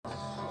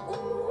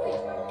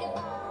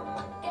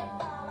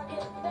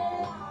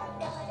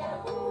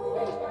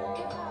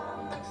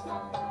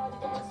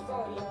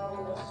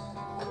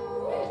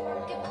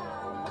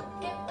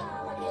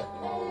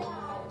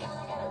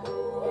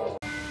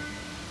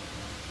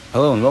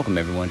Hello and welcome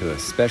everyone to a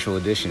special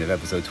edition of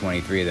episode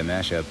 23 of The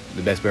Mashup,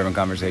 the best bourbon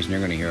conversation you're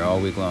going to hear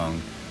all week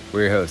long.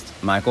 We're your hosts,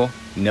 Michael,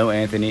 No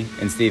Anthony,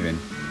 and Steven.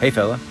 Hey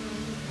fella.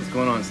 What's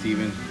going on,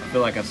 Steven? I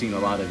feel like I've seen a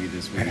lot of you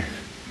this week.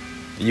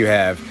 You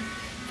have.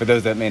 For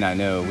those that may not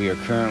know, we are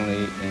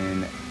currently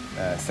in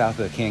south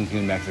of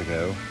Cancun,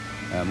 Mexico.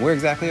 Where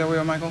exactly are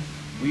we, Michael?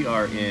 We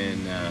are in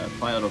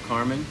Playa del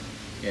Carmen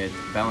at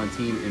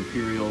Ballantine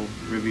Imperial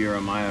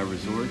Riviera Maya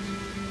Resort.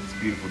 It's a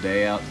beautiful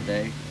day out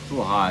today. It's a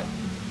little hot,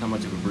 not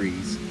much of a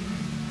breeze.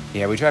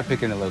 Yeah, we tried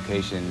picking a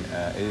location.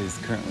 It is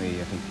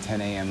currently, I think,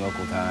 10 a.m.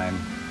 local time,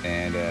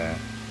 and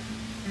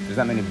there's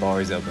not many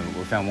bars open.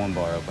 We found one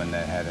bar open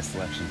that had a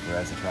selection for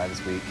us to try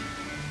this week,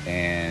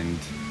 and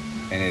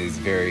it is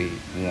very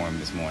warm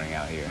this morning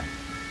out here.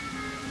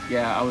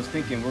 Yeah, I was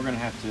thinking we're going to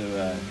have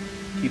to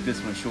keep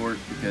this one short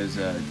because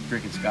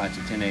drinking Scotch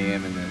at 10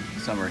 a.m. in the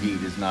summer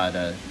heat is not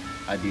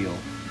ideal.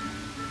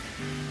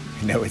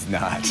 No, it's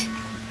not.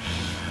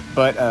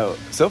 But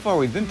so far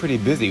we've been pretty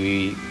busy.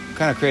 We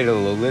kind of created a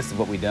little list of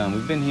what we've done.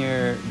 We've been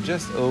here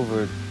just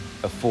over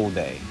a full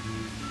day.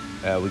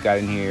 We got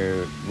in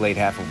here late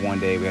half of one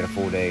day. We had a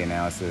full day, and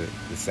now it's the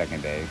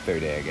second day, third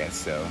day, I guess.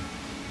 So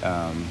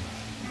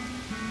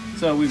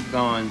we've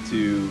gone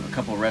to a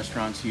couple of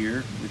restaurants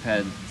here. We've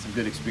had some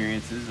good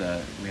experiences.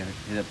 We had to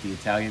hit up the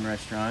Italian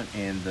restaurant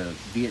and the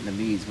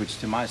Vietnamese, which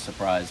to my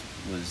surprise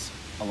was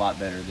a lot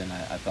better than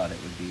I thought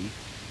it would be.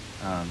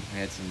 We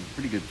had some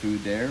pretty good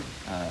food there.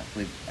 I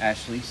believe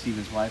Ashley,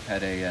 Steven's wife,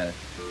 had a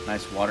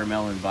nice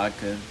watermelon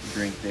vodka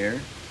drink there.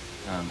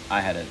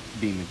 I had a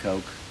Beam and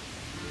Coke,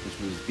 which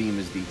was Beam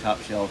is the top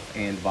shelf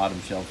and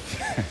bottom shelf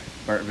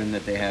bourbon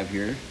that they have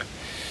here.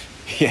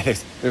 Yeah,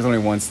 there's only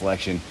one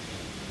selection.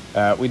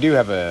 We do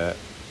have there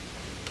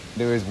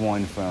is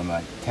one from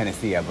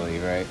Tennessee, I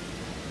believe, right?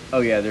 Oh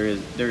yeah, there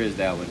is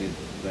that one,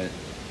 but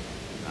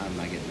I'm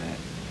not getting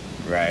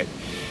that. Right.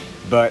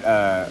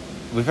 But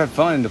we've had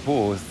fun in the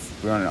pool.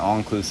 We're on an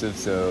all-inclusive,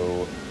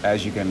 so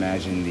as you can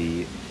imagine,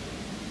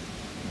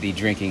 the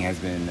drinking has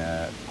been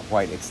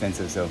quite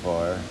extensive so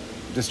far.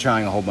 Just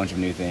trying a whole bunch of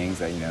new things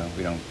that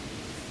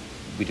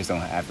we just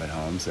don't have at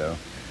home. So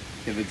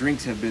yeah, the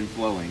drinks have been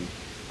flowing.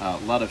 A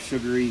lot of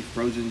sugary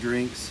frozen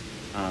drinks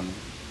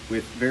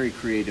with very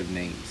creative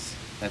names.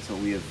 That's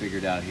what we have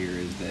figured out here,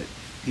 is that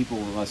people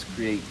must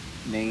create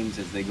names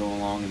as they go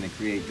along and they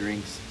create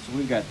drinks. So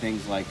we've got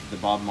things like the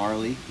Bob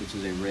Marley, which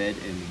is a red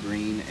and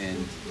green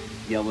and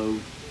yellow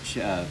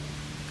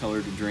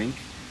colored drink.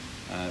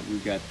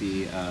 We've got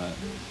the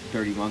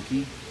Dirty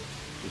Monkey,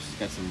 which has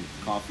got some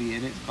coffee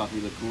in it,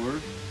 coffee liqueur.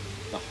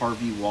 The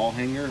Harvey Wall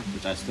Hanger,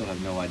 which I still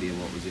have no idea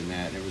what was in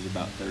that. There was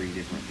about 30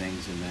 different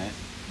things in that.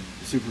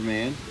 The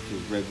Superman, which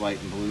was red,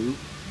 white, and blue.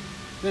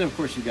 Then of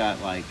course you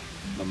got like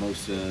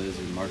mimosas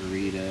and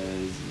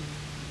margaritas.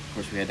 Of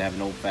course we had to have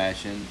an old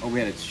fashioned. Oh, we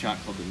had a shot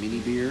called the Mini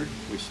Beer,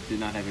 which did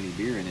not have any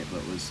beer in it,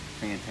 but was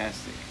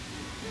fantastic.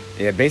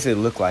 yeah, it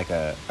basically looked like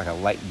a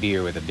light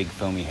beer with a big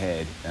foamy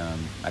head.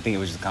 I think it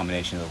was just a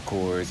combination of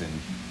Coors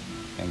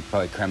and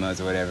probably cremas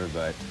or whatever.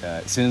 But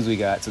as soon as we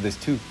got, so there's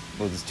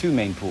two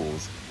main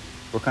pools.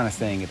 We're kind of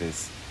staying at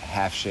this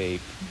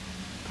half-shaped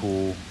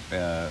pool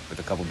with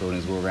a couple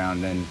buildings go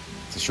around. Then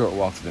it's a short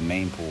walk to the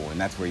main pool, and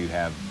that's where you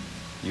have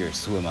your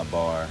swim-up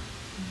bar.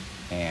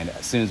 And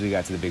as soon as we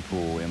got to the big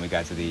pool and we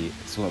got to the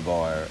swim-up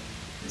bar,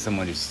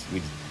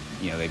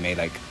 they made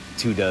like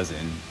 24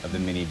 of the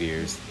mini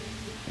beers,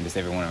 and just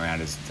everyone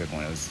around us took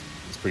one. It was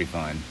pretty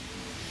fun.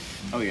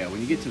 Oh yeah,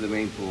 when you get to the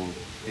main pool,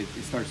 it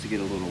starts to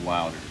get a little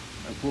wilder.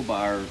 A pool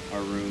by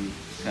our room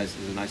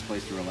is a nice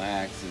place to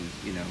relax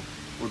and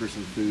order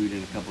some food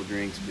and a couple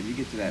drinks. But you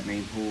get to that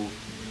main pool,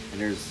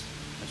 and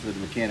that's where the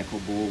mechanical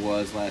bull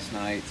was last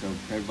night. So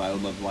everybody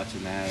would love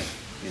watching that.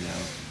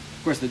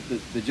 Of course,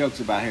 the jokes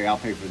about, hey, I'll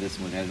pay for this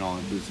one at an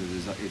all-inclusive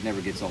is it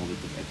never gets old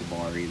at the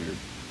bar either.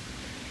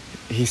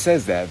 He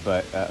says that,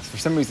 but for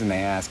some reason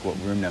they ask what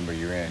room number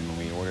you're in when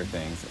we order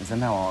things, and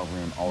somehow our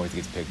room always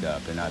gets picked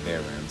up and not their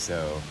room.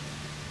 So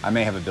I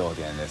may have a bill at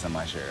the end of this, I'm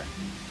not sure.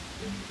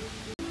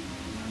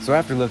 So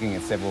after looking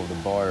at several of the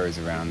bars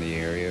around the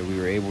area, we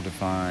were able to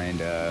find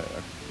a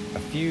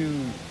few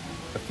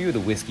of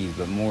the whiskeys,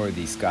 but more of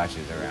the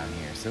scotches around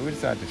here. So we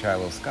decided to try a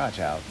little scotch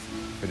out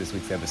for this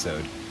week's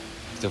episode.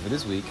 So for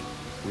this week,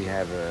 we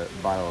have a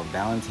bottle of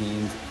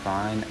Ballantine's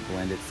Fine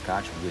Blended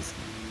Scotch Whiskey.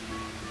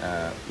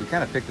 We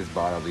kind of picked this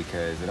bottle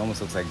because it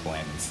almost looks like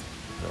Blanton's,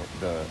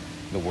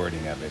 the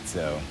wording of it.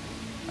 So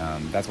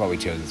that's why we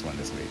chose this one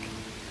this week.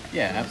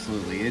 Yeah,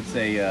 absolutely. It's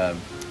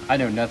I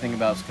know nothing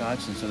about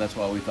Scotch, and so that's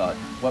why we thought,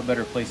 what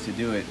better place to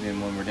do it than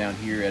when we're down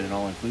here at an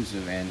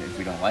all-inclusive, and if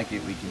we don't like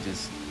it, we can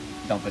just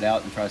dump it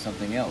out and try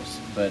something else.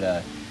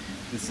 But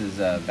this is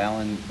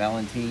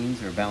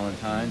Ballantine's or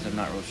Ballantines, I'm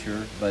not real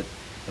sure, but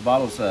the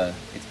bottle's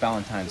it's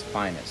Ballantine's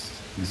finest.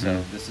 Mm-hmm.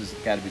 So this has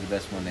got to be the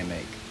best one they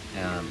make.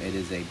 It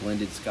is a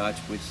blended Scotch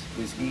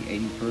whiskey,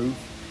 80 proof.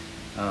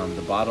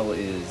 The bottle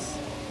is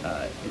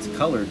it's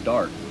colored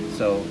dark,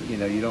 so you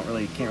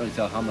can't really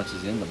tell how much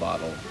is in the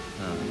bottle.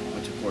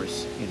 Which of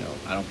course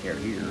I don't care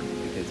here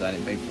because I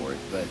didn't pay for it.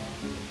 But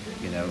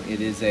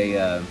it is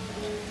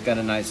Got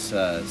a nice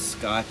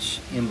Scotch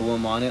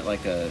emblem on it,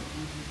 like a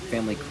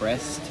family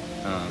crest.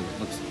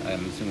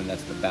 I'm assuming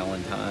that's the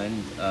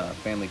Ballantine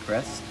family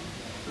crest.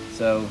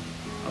 So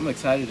I'm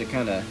excited to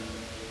kind of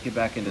get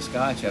back into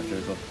Scotch after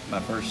my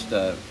first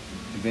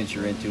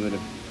adventure into it a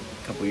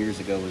couple years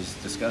ago was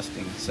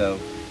disgusting. So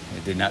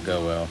It did not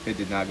go well. it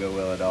did not go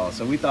well at all.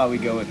 So we thought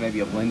we'd go with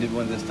maybe a blended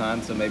one this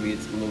time, so maybe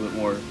it's a little bit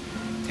more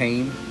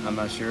tame. I'm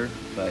not sure,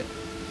 but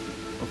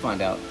we'll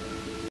find out.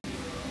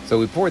 So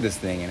we poured this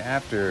thing, and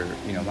after,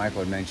 Michael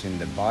had mentioned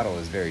the bottle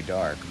is very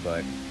dark,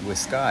 but with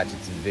Scotch,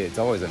 it's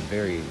always a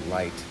very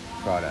light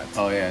product.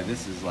 Oh yeah,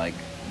 this is like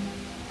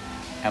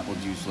apple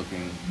juice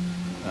looking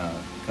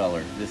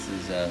color. This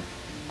is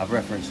I've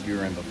referenced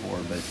urine before,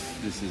 but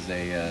this is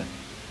a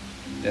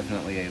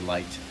definitely a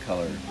light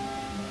color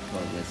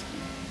whiskey.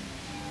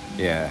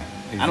 Yeah.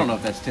 I don't know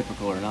if that's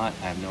typical or not.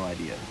 I have no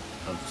idea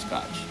of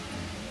Scotch.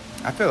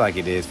 I feel like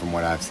it is from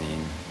what I've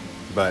seen,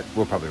 but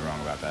we're probably wrong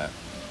about that.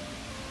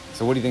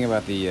 So what do you think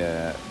about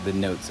the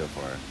notes so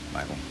far,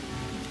 Michael?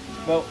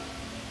 Well,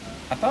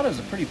 I thought it was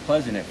a pretty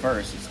pleasant at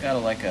first. It's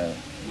got like a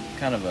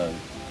kind of a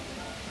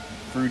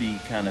fruity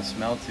kind of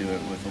smell to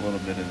it with a little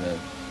bit of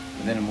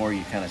but then the more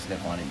you kind of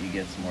sniff on it, you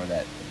get some more of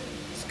that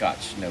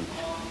Scotch note.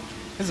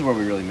 This is where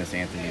we really miss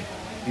Anthony.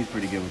 He's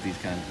pretty good with these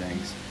kind of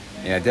things.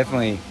 Yeah,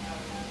 definitely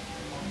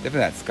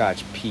that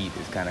Scotch peat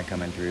is kind of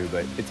coming through,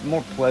 but it's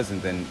more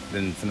pleasant than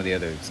some of the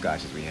other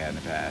Scotches we had in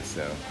the past.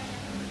 So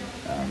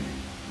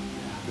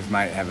this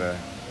might have a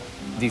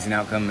decent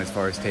outcome as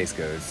far as taste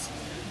goes.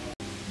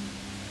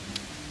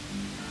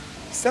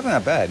 It's definitely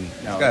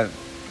not bad.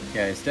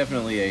 It's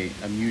definitely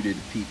a muted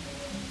peat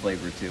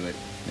flavor to it.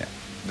 Yeah,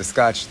 the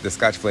Scotch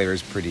flavor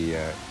is pretty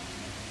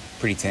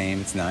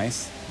tame. It's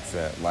nice.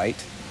 It's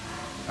light.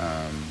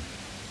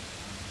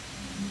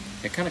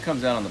 It kind of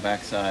comes out on the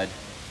backside.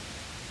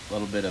 A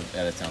little bit of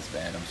that sounds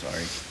bad. I'm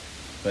sorry,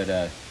 but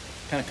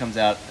kind of comes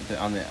out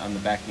on the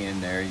back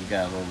end there. You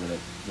got a little bit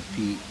of the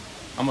peat.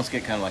 Almost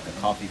get kind of like a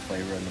coffee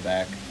flavor in the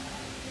back,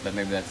 but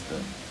maybe that's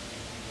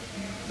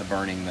the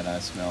burning that I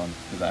smell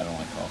because I don't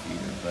like coffee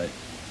either. But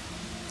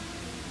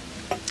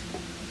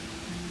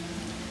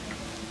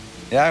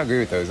yeah, I agree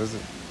with those. Those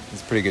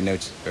are pretty good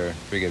notes, or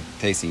pretty good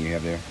tasting you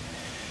have there.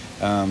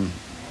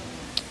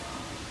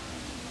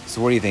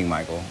 So what do you think,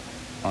 Michael,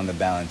 on the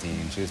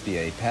Ballantine? Should this be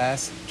a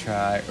pass,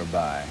 try, or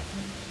buy?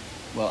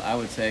 Well, I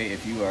would say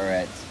if you are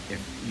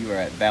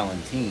at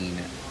Ballantine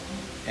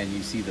and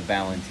you see the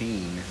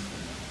Ballantine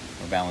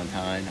or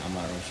Ballantine, I'm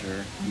not real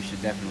sure, you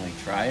should definitely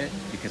try it,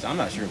 because I'm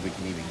not sure if we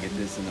can even get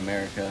this in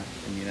America,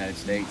 in the United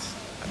States.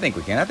 I think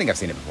we can. I think I've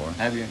seen it before.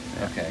 Have you?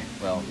 Yeah. Okay.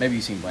 Well, maybe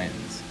you've seen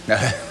Blanton's.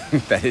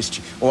 That is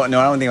true. Well, no,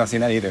 I don't think I've seen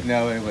that either.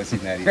 No, I haven't seen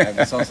that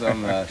either. I saw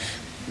some.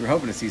 We were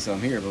hoping to see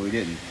some here, but we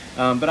didn't.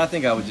 But I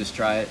think I would just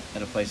try it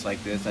at a place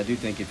like this. I do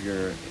think if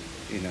you're,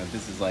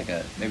 this is like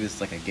maybe this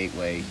is like a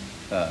gateway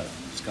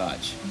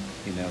Scotch.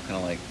 Kind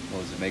of like,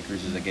 what was it?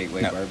 Maker's is a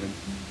gateway bourbon.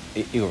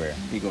 Eagle Rare.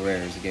 Eagle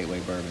Rare is a gateway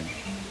bourbon.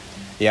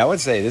 Yeah, I would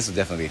say this would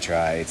definitely be a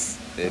try.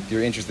 If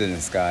you're interested in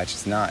Scotch,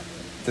 it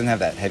doesn't have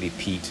that heavy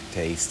peat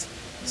taste,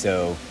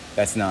 so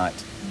that's not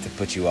to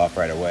put you off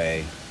right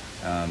away.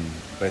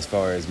 But as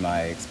far as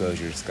my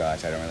exposure to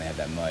Scotch, I don't really have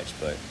that much,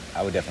 but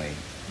I would definitely,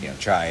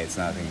 try it. It's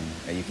nothing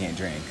that you can't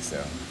drink,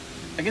 so.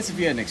 I guess if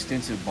you had an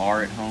extensive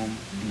bar at home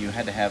and you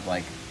had to have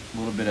like a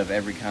little bit of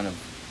every kind of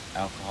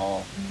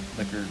alcohol,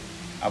 liquor,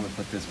 I would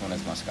put this one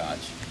as my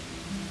Scotch.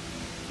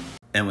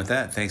 And with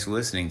that, thanks for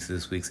listening to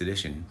this week's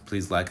edition.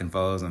 Please like and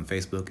follow us on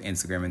Facebook,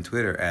 Instagram, and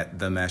Twitter at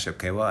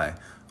TheMashupKY.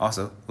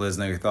 Also, let us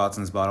know your thoughts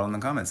on this bottle in the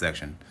comment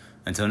section.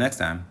 Until next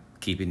time,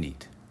 keep it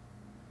neat.